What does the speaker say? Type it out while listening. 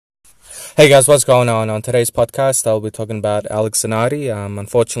Hey guys, what's going on? On today's podcast, I'll be talking about Alex Zanardi.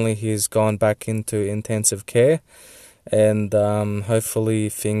 Unfortunately, he's gone back into intensive care, and hopefully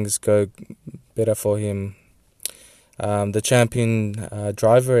things go better for him. The champion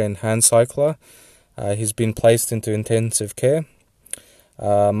driver and hand cycler, he's been placed into intensive care.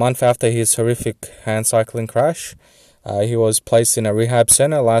 A month after his horrific hand cycling crash, he was placed in a rehab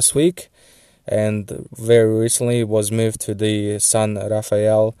center last week, and very recently was moved to the San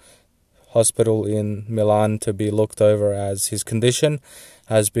Raffaele hospital in Milan to be looked over as his condition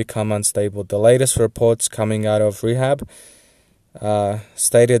has become unstable. The latest reports coming out of rehab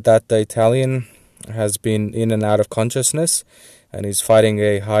stated that the Italian has been in and out of consciousness and is fighting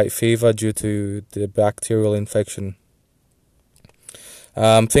a high fever due to the bacterial infection.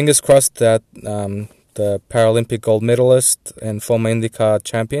 Fingers crossed that the Paralympic gold medalist and former IndyCar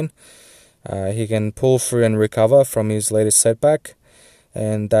champion, he can pull through and recover from his latest setback,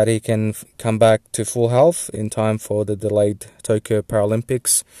 and that he can come back to full health in time for the delayed Tokyo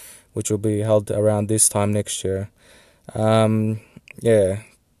Paralympics, which will be held around this time next year. The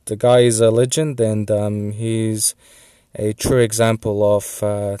guy is a legend, and he's a true example of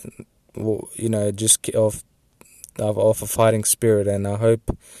of a fighting spirit, and I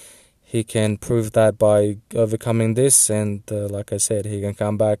hope he can prove that by overcoming this, and like I said, he can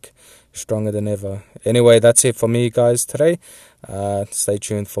come back stronger than ever. Anyway, that's it for me, guys, today. Stay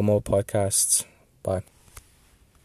tuned for more podcasts. Bye.